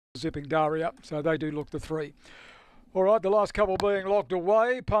Zipping Daria. So they do look the 3. All right, the last couple being locked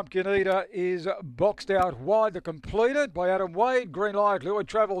away. Pumpkin Eater is boxed out wide. The completed by Adam Wade. Green Light, Lewis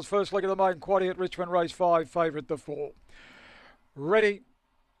Travels, first leg of the main quaddy at Richmond, race 5, favourite the 4. Ready.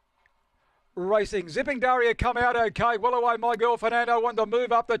 Racing. Zipping Daria come out okay. Well away, My Girl Fernando wanted to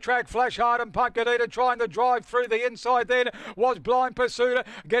move up the track. Flash Hard and Pumpkin Eater trying to drive through the inside then was Blind Pursuit.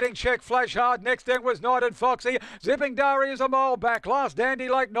 Getting checked, Flash Hard. Next then was Knight and Foxy. Zipping Daria is a mile back. Last Dandy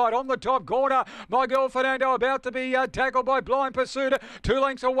Lake Knight on the top corner. My Girl Fernando about to be tackled by Blind Pursuit. 2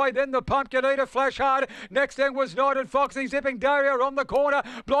 lengths away then the Pumpkin Eater. Flash Hard. Next then was Knight and Foxy. Zipping Daria on the corner.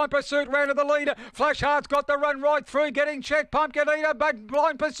 Blind Pursuit ran to the lead. Flash Hard's got the run right through. Getting checked, Pumpkin Eater, but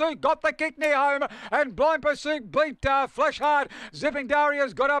Blind Pursuit got the kick near home, and Blind Pursuit beat Flash Hard. Zipping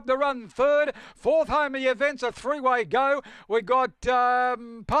Daria's got up the run 3rd. 4th home of the event's a 3-way go. We got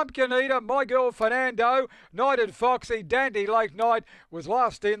Pumpkin Eater, My Girl Fernando, Knight and Foxy. Dandy Lake Knight was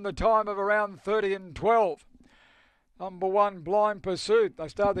last in the time of around 30 and 12. Number 1, Blind Pursuit. They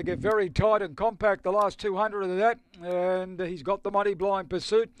started to get very tight and compact the last 200 of that, and he's got the money, Blind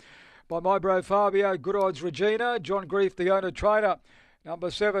Pursuit, by My Bro Fabio, Good Odds Regina, John Grief, the owner-trainer.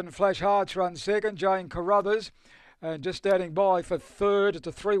 Number 7, Flash Hearts runs 2nd, Jane Carruthers. And just standing by for 3rd, it's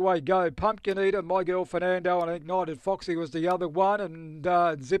a 3-way go. Pumpkin Eater, My Girl Fernando, and Ignited Foxy was the other one.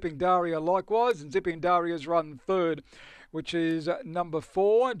 And Zipping Daria likewise. And Zipping Daria's run 3rd, which is number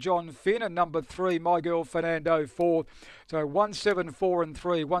 4, John Finn, and number 3, My Girl Fernando, 4th. So 1, 7, 4 and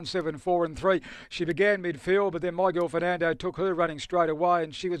 3, 1, 7, 4 and 3. She began midfield, but then My Girl Fernando took her running straight away,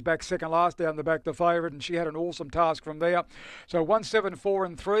 and she was back second last down the back, the favourite, and she had an awesome task from there. So 1, 7, 4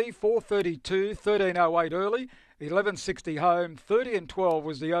 and 3, 4:32, 13:08 early, 11:60 home, 30 and 12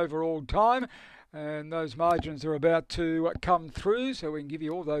 was the overall time. And those margins are about to come through, so we can give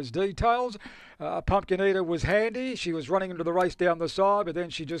you all those details. Pumpkin Eater was handy. She was running into the race down the side, but then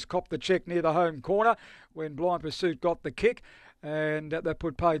she just copped the check near the home corner when Blind Pursuit got the kick, and that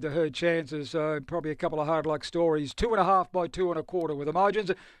put paid to her chances. Probably a couple of hard luck stories. 2.5 by 2 1/4 with the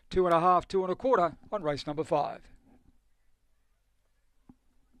margins. 2.5, 2 1/4 on race number 5.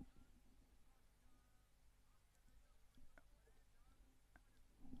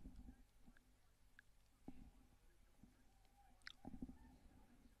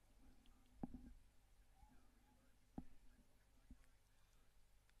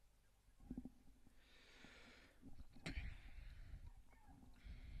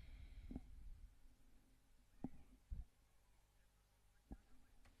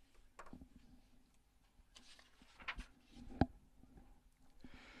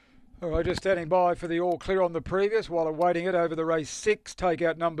 All right, just standing by for the all clear on the previous while awaiting it over the race 6. Take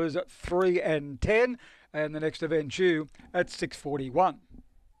out numbers 3 and 10, and the next event due at 6:41.